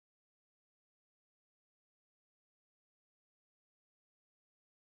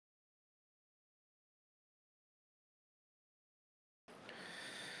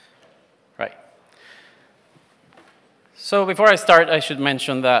So before I start, I should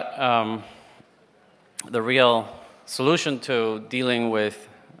mention that the real solution to dealing with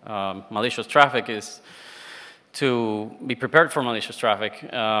malicious traffic is to be prepared for malicious traffic.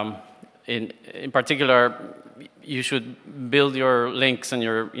 In particular, you should build your links and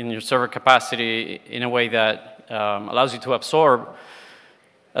in your server capacity in a way that allows you to absorb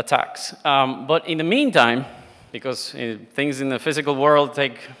attacks. But in the meantime, because things in the physical world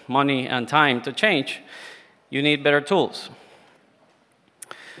take money and time to change, you need better tools.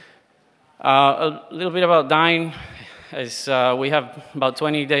 A little bit about Dyn is we have about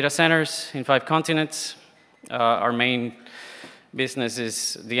 20 data centers in 5 continents. Our main business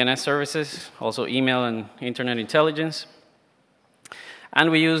is DNS services, also email and internet intelligence. And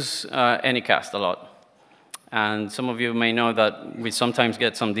we use Anycast a lot. And some of you may know that we sometimes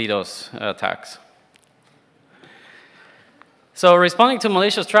get some DDoS attacks. So responding to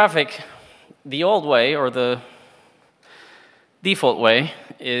malicious traffic, the old way, or the default way,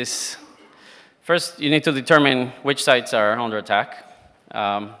 is first you need to determine which sites are under attack.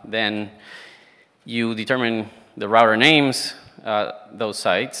 Then you determine the router names, those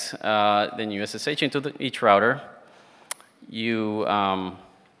sites. Then you SSH into each router. You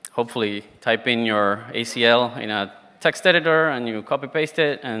hopefully type in your ACL in a text editor, and you copy-paste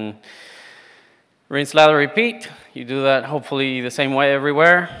it, and rinse, lather, repeat. You do that hopefully the same way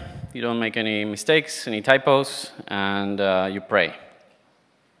everywhere. You don't make any mistakes, any typos, and you pray.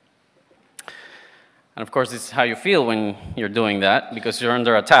 And of course, this is how you feel when you're doing that, because you're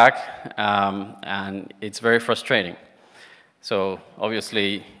under attack, and it's very frustrating. So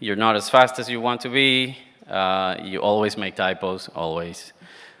obviously, you're not as fast as you want to be. You always make typos, always.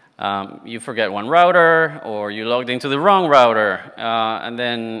 You forget one router, or you logged into the wrong router, and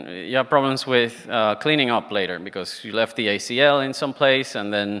then you have problems with cleaning up later because you left the ACL in some place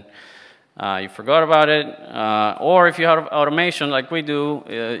and then you forgot about it. Or if you have automation like we do,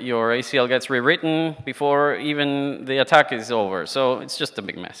 your ACL gets rewritten before even the attack is over. So it's just a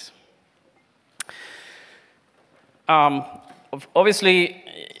big mess. Obviously,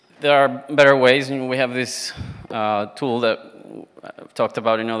 there are better ways, and we have this tool that I've talked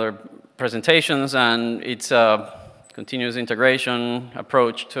about in other presentations, and it's a continuous integration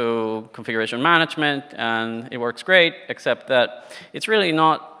approach to configuration management, and it works great, except that it's really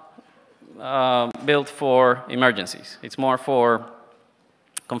not built for emergencies. It's more for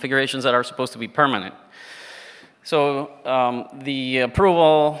configurations that are supposed to be permanent. So the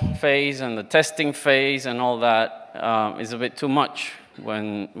approval phase and the testing phase and all that is a bit too much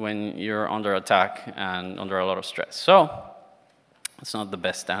when you're under attack and under a lot of stress. So it's not the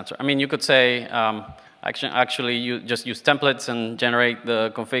best answer. I mean, you could say, actually, you just use templates and generate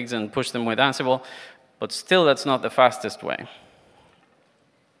the configs and push them with Ansible, but still, that's not the fastest way.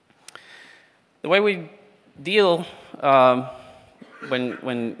 The way we deal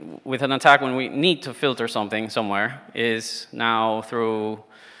with an attack when we need to filter something somewhere is now through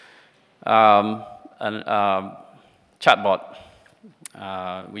a chatbot.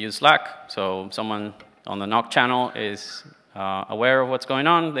 We use Slack, so someone on the NOC channel is aware of what's going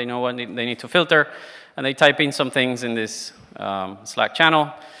on, they know what they need to filter, and they type in some things in this Slack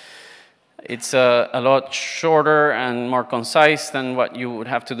channel. It's a lot shorter and more concise than what you would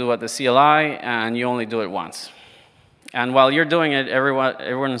have to do at the CLI, and you only do it once. And while you're doing it,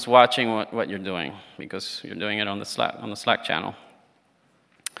 everyone is watching what you're doing, because you're doing it on the Slack channel.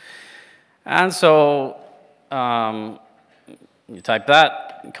 And so you type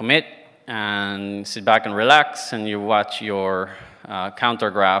that, commit, and sit back and relax, and you watch your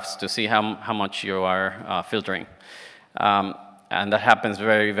counter graphs to see how much you are filtering. And that happens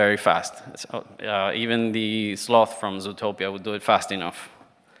very, very fast. So, even the sloth from Zootopia would do it fast enough.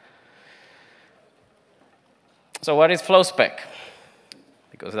 So what is Flowspec?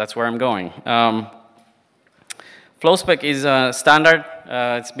 Because that's where I'm going. Flowspec is a standard.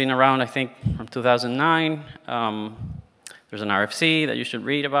 It's been around, I think, from 2009. There's an RFC that you should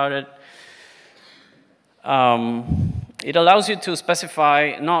read about it. It allows you to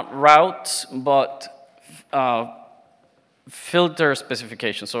specify not routes, but filter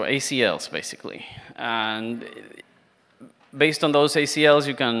specifications, or ACLs, basically. And based on those ACLs,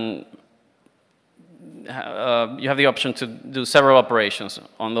 you can you have the option to do several operations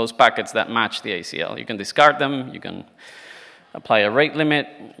on those packets that match the ACL. You can discard them, you can apply a rate limit,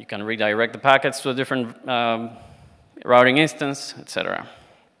 you can redirect the packets to a different routing instance, etc.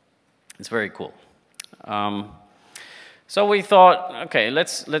 It's very cool. So we thought, okay,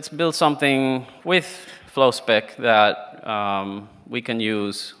 let's build something with Flowspec that we can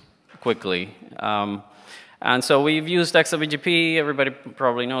use quickly. And so we've used ExaBGP. Everybody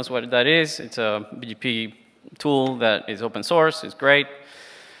probably knows what that is. It's a BGP tool that is open source. It's great.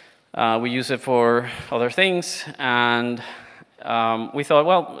 We use it for other things, and we thought,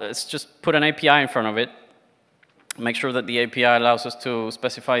 well, let's just put an API in front of it, make sure that the API allows us to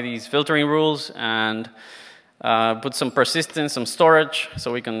specify these filtering rules, and put some persistence, some storage,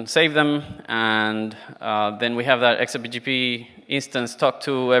 so we can save them, and then we have that XBGP instance talk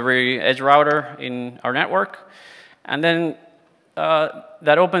to every edge router in our network, and then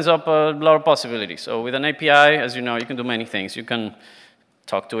that opens up a lot of possibilities. So with an API, as you know, you can do many things. You can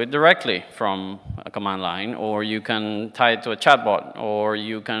talk to it directly from a command line, or you can tie it to a chatbot, or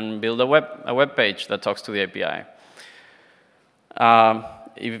you can build a web page that talks to the API.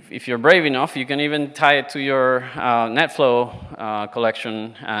 If you're brave enough, you can even tie it to your NetFlow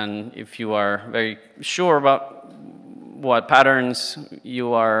collection, and if you are very sure about what patterns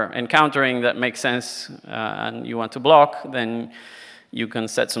you are encountering that make sense and you want to block, then you can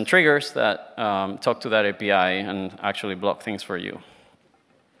set some triggers that talk to that API and actually block things for you.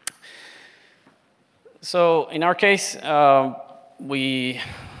 So in our case, we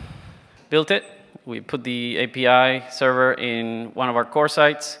built it. We put the API server in one of our core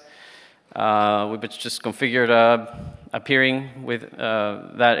sites. We just configured a peering with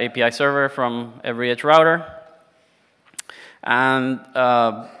that API server from every edge router. And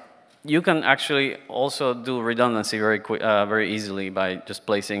you can actually also do redundancy very easily by just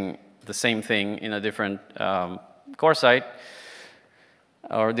placing the same thing in a different core site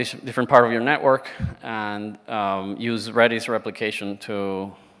or different part of your network, and use Redis replication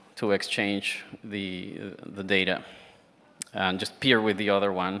to exchange the data, and just peer with the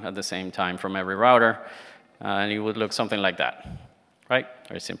other one at the same time from every router, and it would look something like that, right?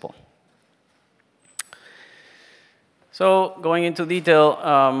 Very simple. So going into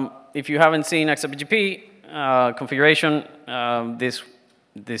detail, if you haven't seen XBGP configuration,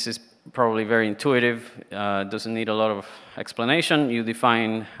 this is probably very intuitive. It doesn't need a lot of explanation. You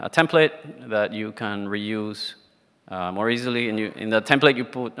define a template that you can reuse more easily, and in the template you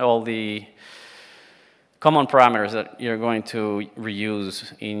put all the common parameters that you're going to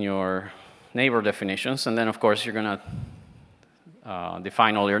reuse in your neighbor definitions, and then of course you're going to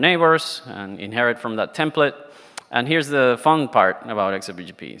define all your neighbors and inherit from that template. And here's the fun part about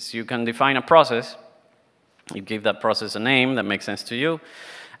XBGP. You can define a process, you give that process a name that makes sense to you,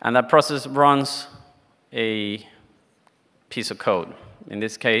 and that process runs a piece of code. In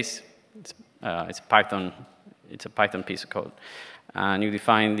this case, it's a Python piece of code. And you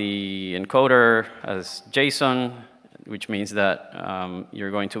define the encoder as JSON, which means that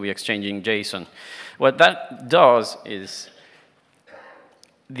you're going to be exchanging JSON. What that does is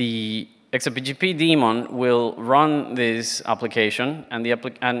the XBGP daemon will run this application, and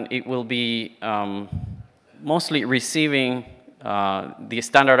it will be mostly receiving the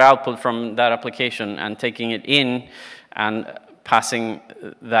standard output from that application and taking it in and passing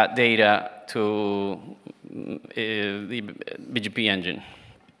that data to the BGP engine.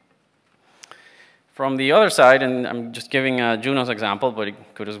 From the other side, and I'm just giving Juno's example, but it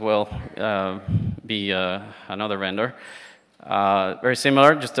could as well be another vendor. Very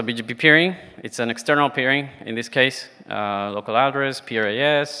similar, just a BGP peering. It's an external peering, in this case, local address,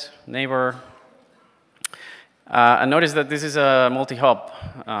 PRAS, neighbor. And notice that this is a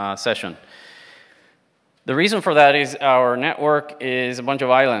multi-hop session. The reason for that is our network is a bunch of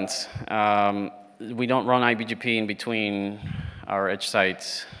islands. We don't run iBGP in between our edge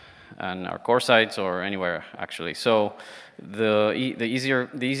sites and our core sites or anywhere, actually. So the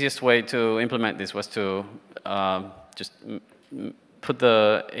easiest way to implement this was to just put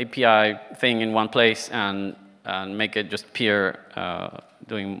the API thing in one place and make it just peer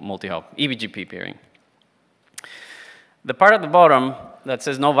doing multi-hop, eBGP peering. The part at the bottom that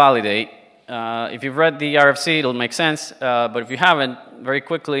says no validate, if you've read the RFC, it'll make sense. But if you haven't, very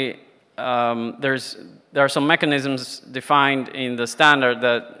quickly, there are some mechanisms defined in the standard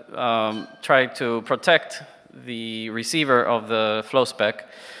that try to protect the receiver of the Flowspec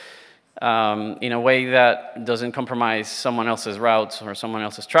in a way that doesn't compromise someone else's routes or someone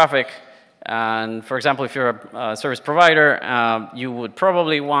else's traffic. And for example, if you're a service provider, you would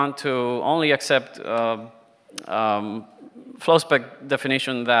probably want to only accept Flowspec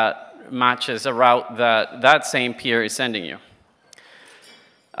definition that matches a route that same peer is sending you.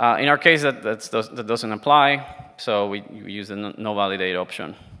 In our case, that doesn't apply, so we use the no validate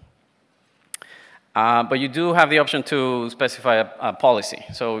option. But you do have the option to specify a policy,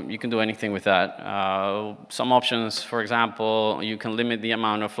 so you can do anything with that. Some options, for example, you can limit the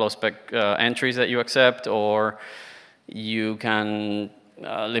amount of Flowspec entries that you accept, or you can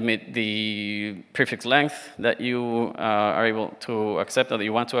limit the prefix length that you are able to accept, or that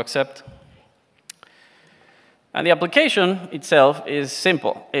you want to accept. And the application itself is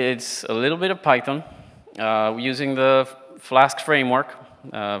simple. It's a little bit of Python using the Flask framework.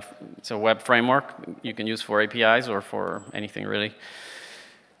 It's a web framework you can use for APIs or for anything really.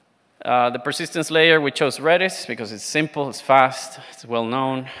 The persistence layer, we chose Redis because it's simple, it's fast, it's well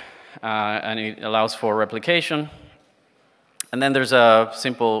known, and it allows for replication. And then there's a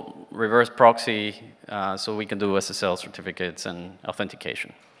simple reverse proxy, so we can do SSL certificates and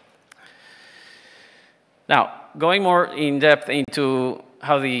authentication. Now, going more in depth into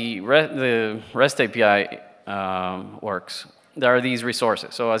how the REST API works, there are these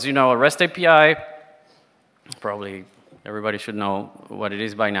resources. So as you know, a REST API, probably everybody should know what it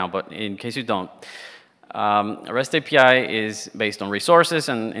is by now, but in case you don't, a REST API is based on resources,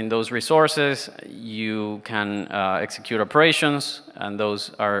 and in those resources, you can execute operations, and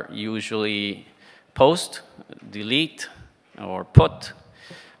those are usually post, delete, or put.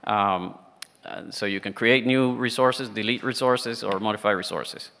 So you can create new resources, delete resources, or modify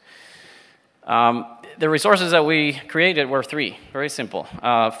resources. The resources that we created were three, very simple.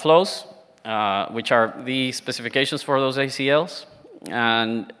 Flows, which are the specifications for those ACLs,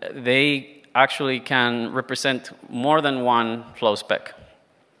 and they actually can represent more than one flow spec.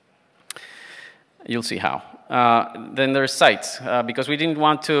 You'll see how. Then there's sites, because we didn't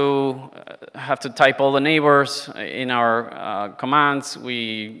want to have to type all the neighbors in our commands.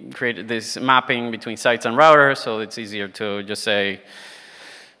 We created this mapping between sites and routers, so it's easier to just say,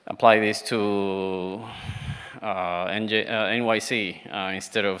 apply this to NYC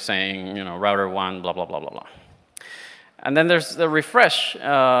instead of saying, you know, router 1, blah, blah, blah, blah, blah. And then there's the refresh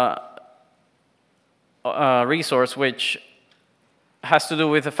resource, which has to do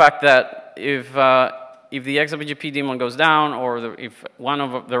with the fact that if the XWGP daemon goes down, or if one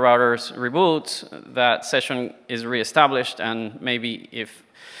of the routers reboots, that session is reestablished, and maybe if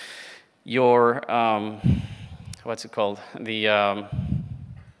your, what's it called? The,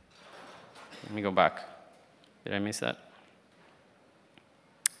 let me go back. Did I miss that?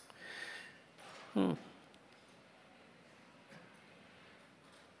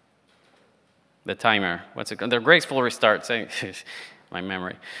 The timer, what's it called? The graceful restart, saying my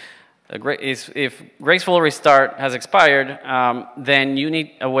memory. If graceful restart has expired, then you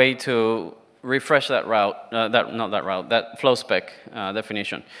need a way to refresh that route, that flow spec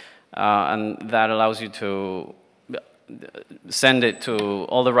definition. And that allows you to send it to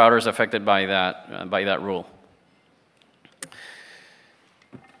all the routers affected by that rule.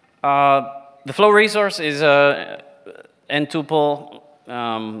 The flow resource is a n-tuple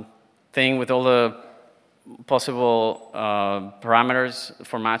thing with all the possible parameters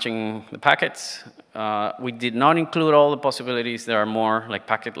for matching the packets. We did not include all the possibilities. There are more, like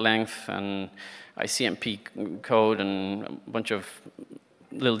packet length and ICMP code and a bunch of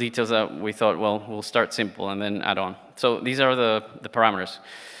little details that we thought, well, we'll start simple and then add on. So these are the parameters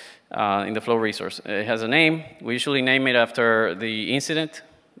in the flow resource. It has a name. We usually name it after the incident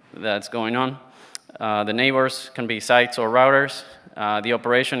that's going on. The neighbors can be sites or routers. The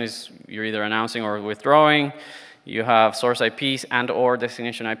operation is you're either announcing or withdrawing. You have source IPs and or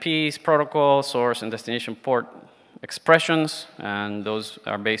destination IPs, protocol, source and destination port expressions, and those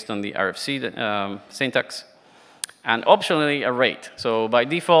are based on the RFC syntax. And optionally, a rate. So by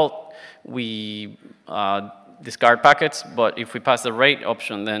default, we discard packets, but if we pass the rate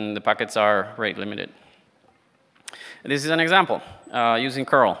option, then the packets are rate limited. This is an example using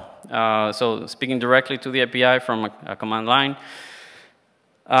curl. So speaking directly to the API from a command line.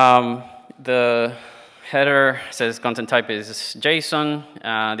 The header says content type is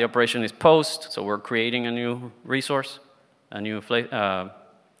JSON. The operation is post, so we're creating a new resource, a new flow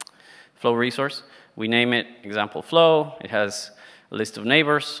resource. We name it example flow. It has a list of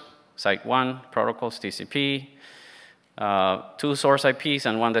neighbors, site 1, protocols, TCP, 2 source IPs,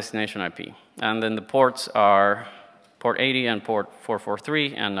 and 1 destination IP. And then the ports are port 80 and port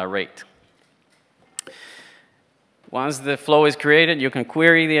 443, and a rate. Once the flow is created, you can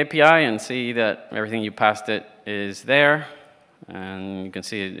query the API and see that everything you passed it is there. And you can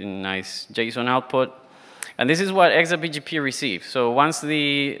see it in nice JSON output. And this is what XWGP receives. So once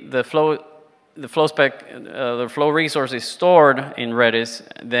the flow spec, the flow resource is stored in Redis,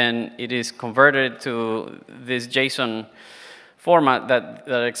 then it is converted to this JSON format that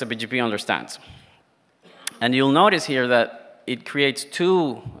XWGP understands. And you'll notice here that it creates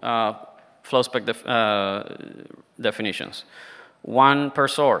 2 flow spec definitions, 1 per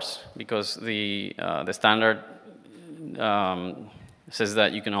source, because the standard says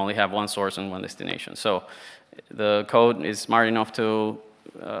that you can only have 1 source and 1 destination. So the code is smart enough to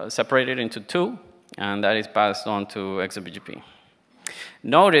separate it into 2, and that is passed on to XWGP.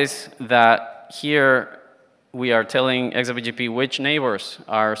 Notice that here we are telling XWGP which neighbors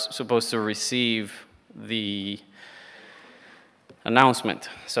are supposed to receive the announcement.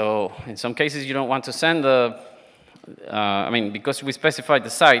 So in some cases, you don't want to send the, because we specified the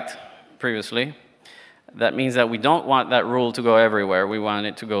site previously, that means that we don't want that rule to go everywhere. We want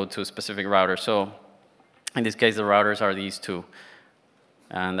it to go to a specific router. So in this case, the routers are these two.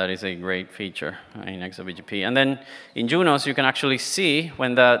 And that is a great feature in XWGP. And then in Junos, you can actually see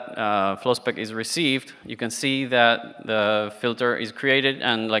when that Flowspec is received, you can see that the filter is created.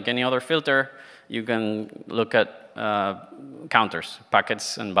 And like any other filter, you can look at counters,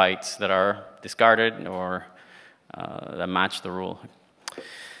 packets and bytes that are discarded or that match the rule.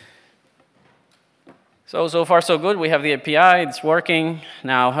 So far so good. We have the API, it's working.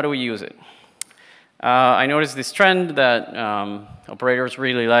 Now, how do we use it? I noticed this trend that operators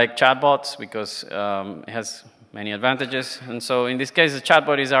really like chatbots because it has many advantages. And so in this case, the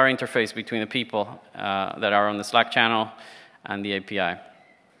chatbot is our interface between the people that are on the Slack channel and the API.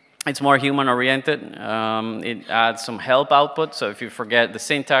 It's more human-oriented. It adds some help output. So if you forget the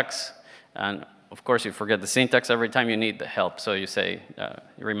syntax, and of course you forget the syntax every time you need the help. So you say,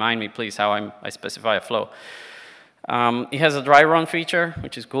 remind me please how I specify a flow. It has a dry run feature,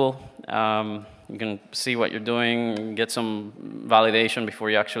 which is cool. You can see what you're doing, get some validation before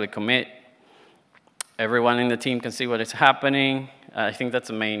you actually commit. Everyone in the team can see what is happening. I think that's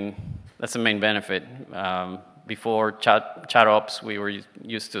the main benefit. Before chat ops, we were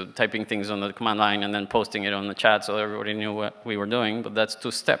used to typing things on the command line and then posting it on the chat so everybody knew what we were doing, but that's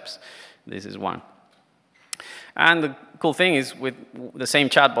 2 steps. This is 1. And the cool thing is with the same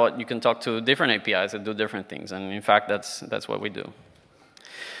chatbot, you can talk to different APIs that do different things, and in fact, that's what we do.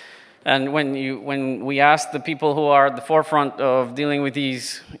 And when we asked the people who are at the forefront of dealing with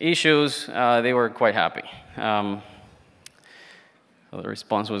these issues, they were quite happy. So the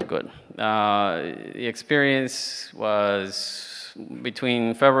response was good. The experience was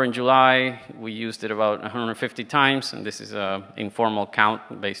between February and July. We used it about 150 times, and this is an informal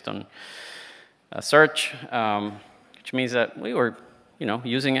count based on a search, which means that we were,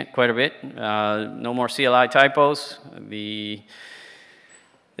 using it quite a bit. No more CLI typos.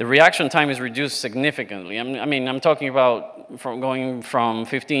 The reaction time is reduced significantly. I'm talking about going from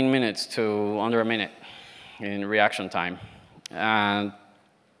 15 minutes to under a minute in reaction time. And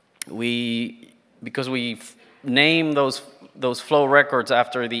because we name those flow records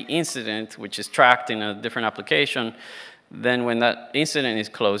after the incident, which is tracked in a different application, then when that incident is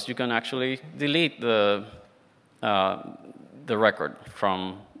closed, you can actually delete the record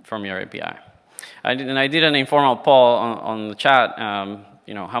from your API. I did an informal poll on the chat.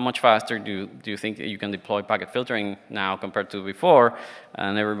 How much faster do you think that you can deploy packet filtering now compared to before?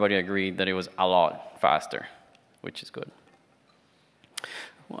 And everybody agreed that it was a lot faster, which is good.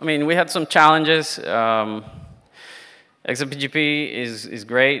 We had some challenges. XWGP is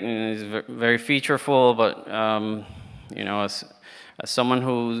great and is very featureful, but as someone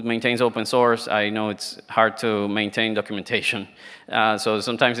who maintains open source, I know it's hard to maintain documentation. So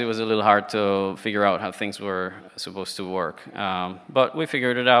sometimes it was a little hard to figure out how things were supposed to work. But we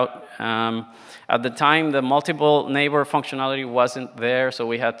figured it out. At the time, the multiple neighbor functionality wasn't there, so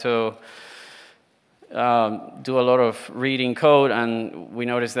we had to do a lot of reading code, and we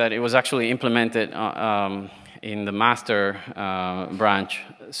noticed that it was actually implemented in the master branch.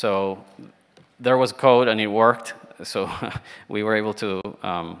 So there was code and it worked, so we were able to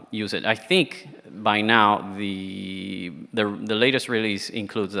use it. I think by now the latest release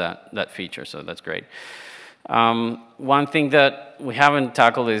includes that feature, so that's great. One thing that we haven't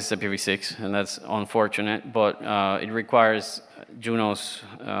tackled is IPv6, and that's unfortunate, but it requires Junos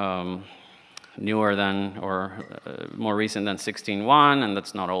newer than or more recent than 16.1, and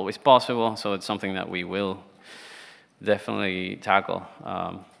that's not always possible, so it's something that we will definitely tackle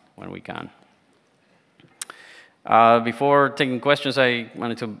when we can. Before taking questions, I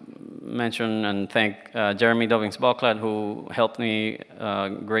wanted to mention and thank Jeremy Dobbins-Bocklad, who helped me a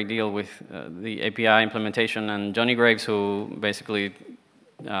great deal with the API implementation, and Johnny Graves, who basically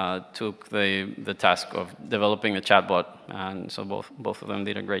took the task of developing the chatbot, and so both of them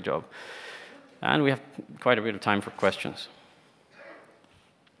did a great job. And we have quite a bit of time for questions.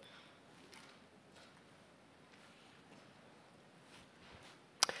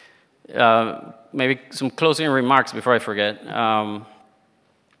 Maybe some closing remarks before I forget.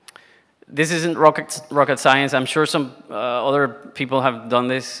 This isn't rocket science. I'm sure some other people have done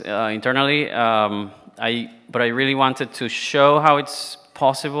this internally. But I really wanted to show how it's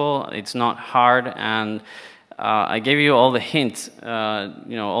possible. It's not hard, and I gave you all the hints.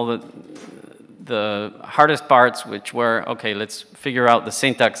 All the hardest parts, which were, okay, let's figure out the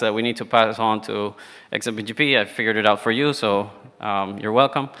syntax that we need to pass on to XMPGP. I figured it out for you, so you're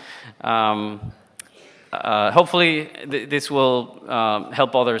welcome. Hopefully, this will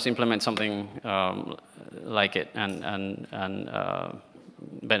help others implement something like it and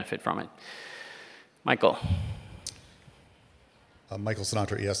benefit from it. Michael. Michael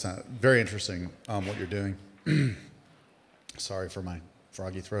Sinatra, ESN. Very interesting what you're doing. Sorry for my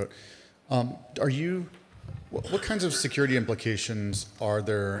froggy throat. What kinds of security implications are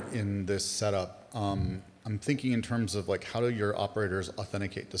there in this setup? I'm thinking in terms of like, how do your operators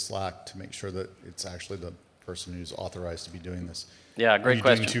authenticate to Slack to make sure that it's actually the person who's authorized to be doing this? Yeah, great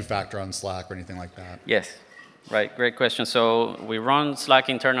question. Are you doing two-factor on Slack or anything like that? Yes, right, great question. So we run Slack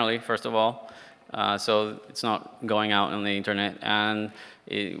internally, first of all. So it's not going out on the internet, and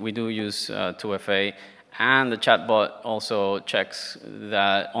we do use 2FA, and the chatbot also checks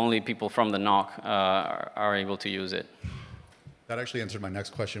that only people from the NOC are able to use it. That actually answered my next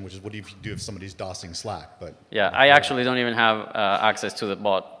question, which is what do you do if somebody's DOSing Slack? But yeah, I actually don't even have access to the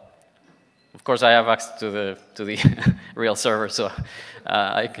bot. Of course, I have access to the real server, so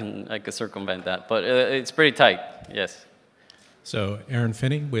I can circumvent that. But it's pretty tight. Yes. So Aaron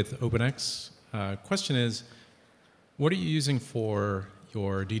Finney with OpenX. Question is, what are you using for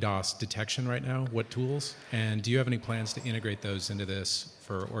your DDoS detection right now? What tools? And do you have any plans to integrate those into this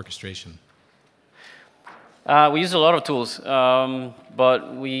for orchestration? We use a lot of tools,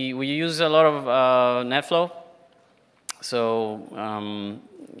 but we use a lot of NetFlow. So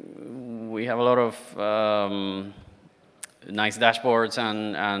we have a lot of nice dashboards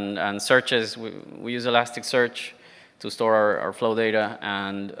and searches. We use Elasticsearch to store our flow data,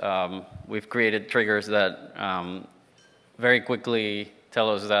 and we've created triggers that very quickly tell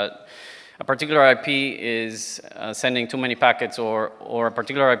us that a particular IP is sending too many packets, or a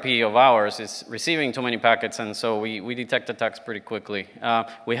particular IP of ours is receiving too many packets, and so we detect attacks pretty quickly.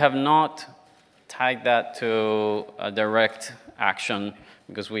 We have not tied that to a direct action,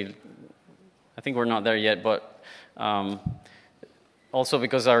 because I think we're not there yet, but also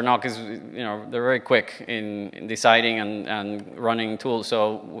because our NOC is, they're very quick in deciding and running tools,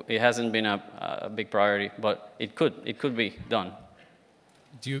 so it hasn't been a big priority, but it could be done.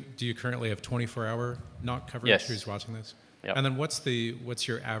 Do you currently have 24-hour NOC coverage? Yes. Who's watching this? Yep. And then what's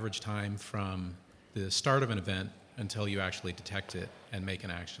your average time from the start of an event until you actually detect it and make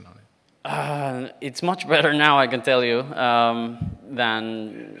an action on it? It's much better now, I can tell you, than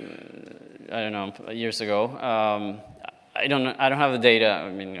I don't know, years ago. I don't have the data.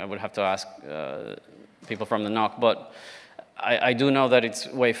 I mean, I would have to ask people from the NOC, but I do know that it's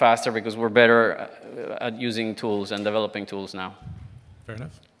way faster because we're better at using tools and developing tools now. Fair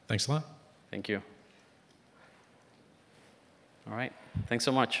enough. Thanks a lot. Thank you. All right. Thanks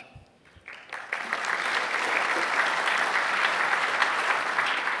so much.